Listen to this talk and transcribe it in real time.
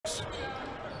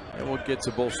And we'll get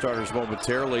to both starters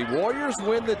momentarily. Warriors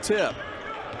win the tip.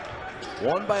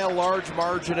 Won by a large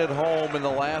margin at home in the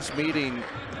last meeting,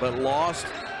 but lost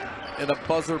in a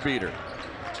buzzer beater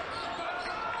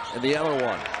in the other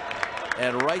one.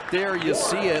 And right there you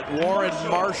see it, Warren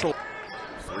Marshall.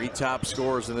 3 top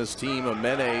scorers in this team.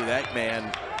 Amene, that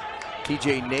man,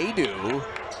 TJ Nadeau.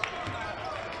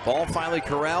 Ball finally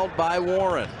corralled by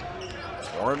Warren.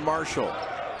 Warren Marshall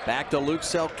back to Luke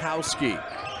Selkowski.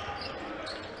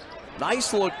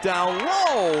 Nice look down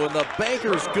low, and the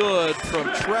banker's good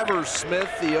from Trevor Smith.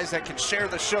 The guys that can share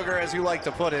the sugar, as you like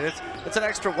to put it. It's an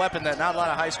extra weapon that not a lot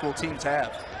of high school teams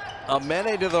have.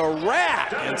 Amene to the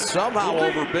rack, and somehow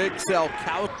over big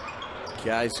Selkowski.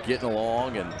 Guys getting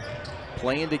along and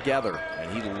playing together,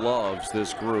 and he loves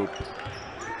this group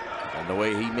and the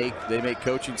way they make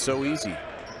coaching so easy.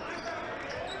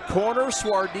 Corner,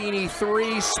 Swardini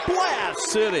 3, Splash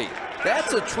City.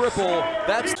 That's a triple.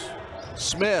 That's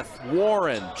Smith,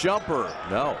 Warren, jumper,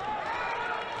 no.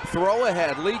 Throw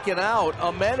ahead, leaking out.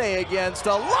 Amene against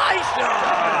Elisha,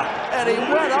 and he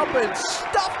went up and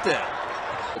stuffed it.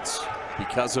 It's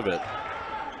because of it.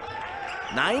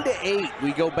 9-8,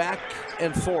 we go back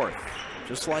and forth,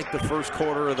 just like the first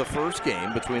quarter of the first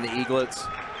game between the Eaglets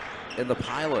and the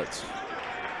Pilots.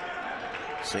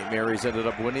 St. Mary's ended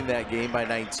up winning that game by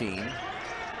 19.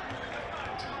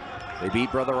 They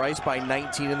beat Brother Rice by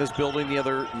 19 in this building the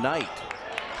other night.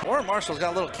 Warren Marshall's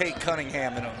got a little Kate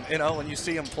Cunningham in him. You know, when you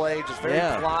see him play, just very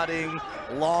plodding,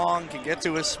 long, can get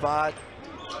to his spot.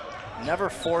 Never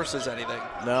forces anything.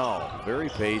 No, very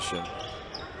patient.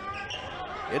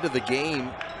 Into the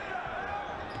game.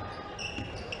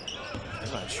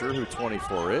 I'm not sure who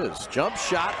 24 is. Jump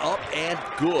shot up and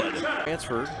good.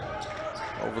 Transferred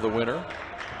over the winner.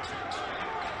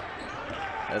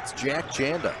 That's Jack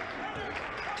Janda.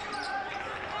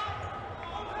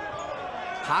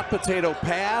 Hot potato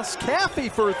pass, Caffey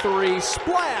for 3,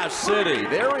 Splash City.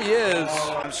 There he is.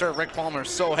 I'm sure Rick Palmer's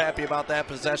so happy about that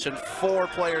possession. 4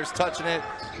 players touching it,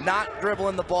 not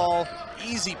dribbling the ball,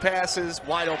 easy passes,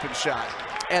 wide open shot.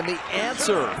 And the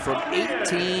answer from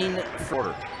 18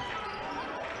 quarter.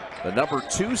 The number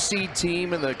 2 seed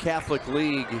team in the Catholic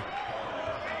League,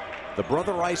 the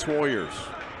Brother Rice Warriors.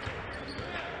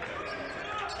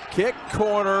 Kick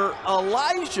corner,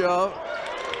 Elijah.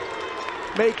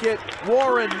 Make it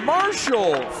Warren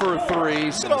Marshall for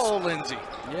 3. Oh, Lindsay.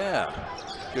 Yeah,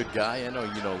 good guy. I know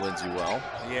you know Lindsay well.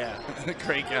 Yeah,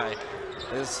 great guy.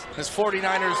 His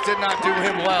 49ers did not do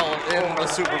him well in the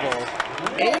Super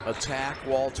Bowl. Attack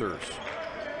Walters.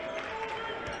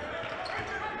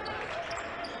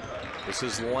 This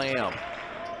is Lamb.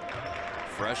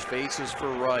 Fresh faces for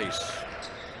Rice.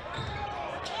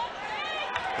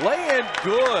 Laying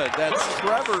good. That's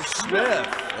Trevor Smith.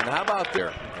 And how about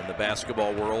there? In the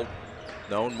basketball world,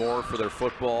 known more for their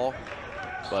football,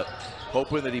 but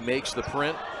hoping that he makes the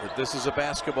print that this is a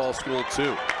basketball school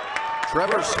too.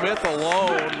 Trevor Smith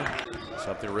alone.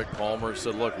 Something Rick Palmer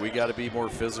said, look, we got to be more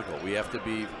physical. We have to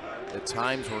be, at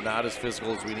times we're not as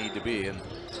physical as we need to be, and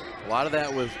a lot of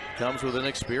that comes with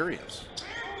inexperience.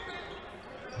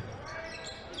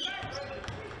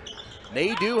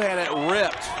 Nadeau had it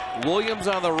ripped. Williams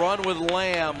on the run with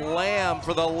Lamb. Lamb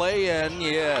for the lay-in,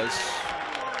 yes.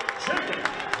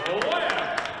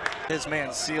 His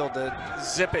man sealed to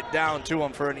zip it down to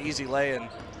him for an easy lay-in.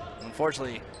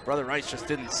 Unfortunately, Brother Rice just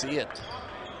didn't see it.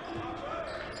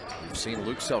 We've seen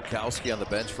Luke Selkowski on the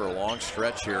bench for a long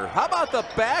stretch here. How about the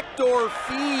backdoor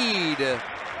feed?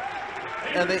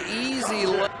 And the easy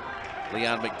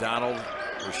Leon McDonald,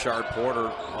 Rashard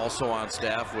Porter also on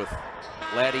staff with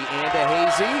Laddie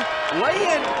Andahazy.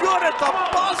 Laying good at the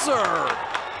buzzer.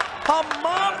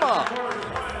 Hamama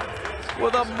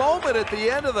with a moment at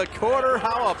the end of the quarter.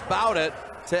 How about it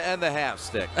to end the half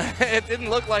stick? It didn't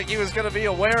look like he was going to be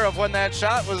aware of when that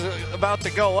shot was about to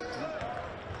go up.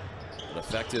 An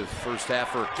effective first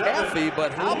half for Caffey,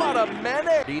 but how about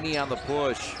Amene? Dini on the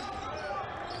push.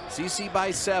 CC by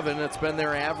 7. It's been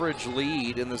their average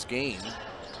lead in this game.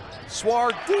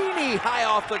 Swardini high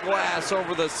off the glass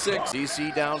over the 6.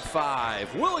 CC down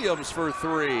 5. Williams for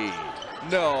 3.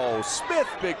 No. Smith,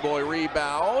 big boy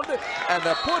rebound. And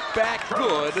the putback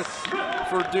good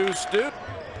for Deuce Duke.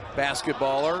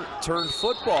 Basketballer turned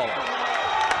footballer.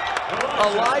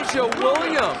 Elijah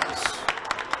Williams.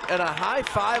 And a high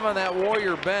 5 on that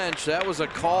Warrior bench. That was a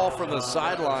call from the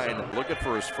sideline. Looking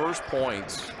for his first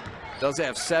points. Does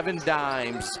have 7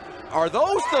 dimes. Are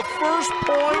those the first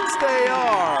points? They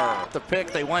are. The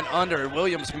pick, they went under.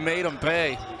 Williams made them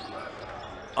pay.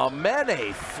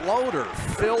 Amene floater,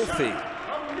 filthy.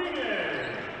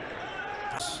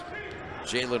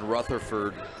 Jalen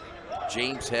Rutherford,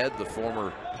 James Head, the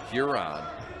former Huron.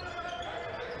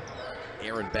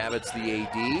 Aaron Babbitt's the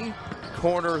AD.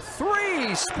 Corner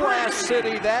three, Splash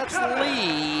City, that's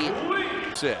Lee.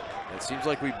 That's it. It seems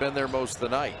like we've been there most of the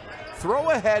night.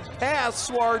 Throw ahead pass,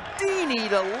 Swardini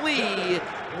to Lee.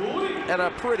 And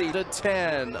a pretty to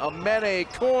 10. A Mene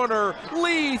corner,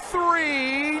 Lee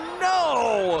three,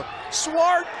 no!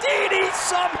 Swardini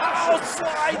somehow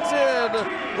slides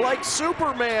in like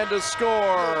Superman to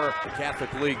score. The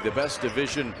Catholic League, the best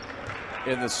division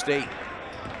in the state.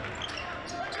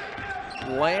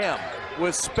 Lamb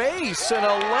with space and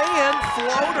a lay-in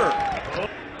floater.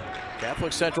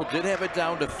 Catholic Central did have it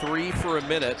down to 3 for a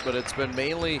minute, but it's been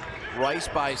mainly Rice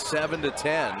by 7 to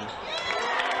 10.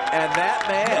 And that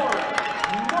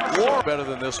man, war better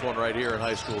than this one right here in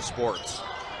high school sports.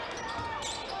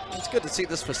 It's good to see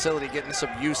this facility getting some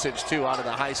usage too out of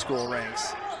the high school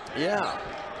ranks. Yeah.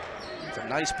 It's a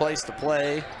nice place to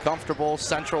play, comfortable,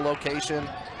 central location.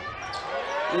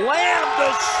 Lamb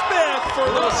to Smith for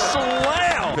the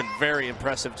slam. Been very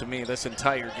impressive to me this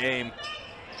entire game.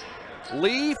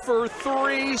 Lee for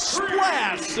three,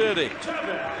 Splash City.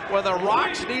 When the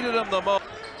Rocks needed them the most.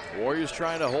 Warriors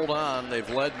trying to hold on. They've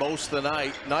led most of the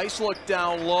night. Nice look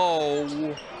down low.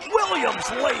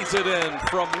 Williams lays it in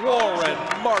from Warren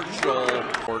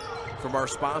Marshall. From our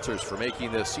sponsors for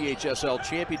making the CHSL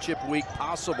Championship Week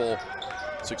possible.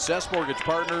 Success Mortgage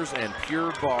Partners and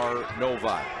Pure Bar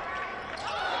Novi.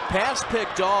 Pass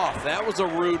picked off. That was a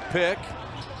rude pick.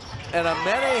 And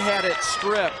Amene had it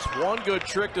stripped. One good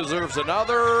trick deserves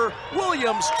another.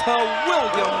 Williams to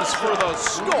Williams for the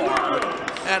score.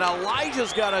 And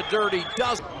Elijah's got a dirty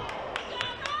dozen.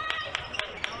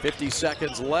 50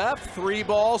 seconds left.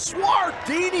 3-ball.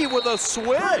 Swardini with a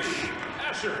swish.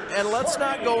 And let's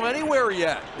not go anywhere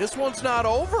yet. This one's not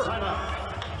over.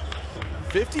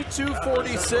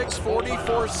 52-46,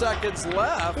 44 seconds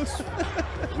left.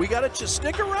 We got to just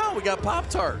stick around. We got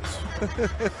Pop-Tarts.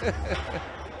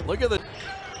 Look at the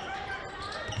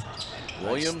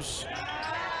Williams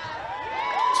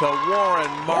to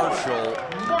Warren Marshall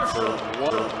for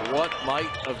what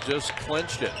might have just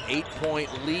clinched it.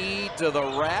 8-point lead to the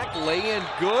rack, lay in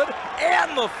good,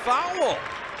 and the foul.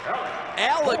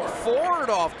 Alec Ford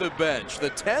off the bench, the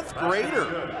 10th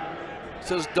grader,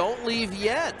 says don't leave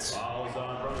yet. Fouls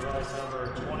on Rice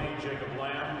number 20, Jacob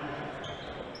Lamb.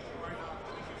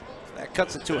 That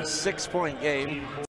cuts it to a 6-point game.